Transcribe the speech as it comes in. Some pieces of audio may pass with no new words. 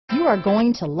you are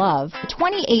going to love the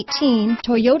 2018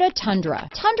 Toyota Tundra.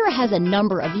 Tundra has a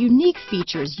number of unique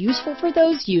features useful for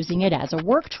those using it as a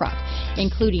work truck,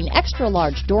 including extra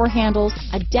large door handles,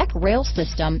 a deck rail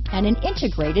system, and an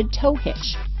integrated tow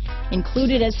hitch.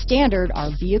 Included as standard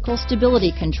are vehicle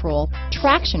stability control,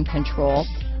 traction control,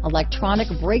 electronic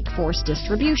brake force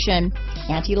distribution,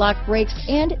 anti-lock brakes,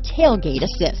 and tailgate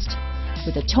assist.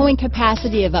 With a towing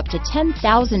capacity of up to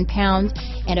 10,000 pounds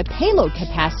and a payload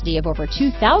capacity of over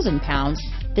 2,000 pounds,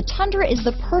 the Tundra is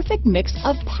the perfect mix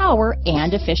of power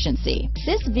and efficiency.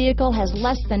 This vehicle has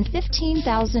less than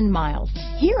 15,000 miles.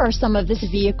 Here are some of this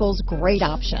vehicle's great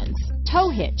options: tow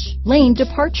hitch, lane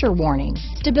departure warning,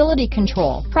 stability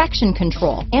control, traction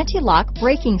control, anti-lock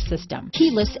braking system,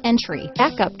 keyless entry,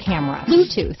 backup camera,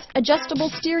 Bluetooth,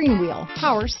 adjustable steering wheel,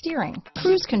 power steering,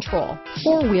 cruise control,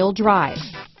 four-wheel drive,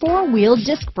 four-wheel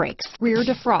disc brakes, rear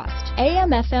defrost,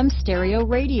 AM/FM stereo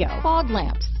radio, fog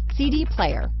lamps, CD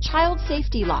player, child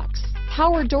safety locks,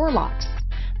 power door locks.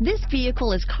 This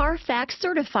vehicle is Carfax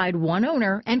certified one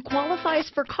owner and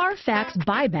qualifies for Carfax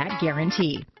buyback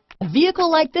guarantee. A vehicle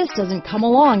like this doesn't come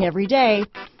along every day.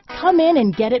 Come in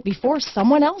and get it before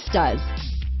someone else does.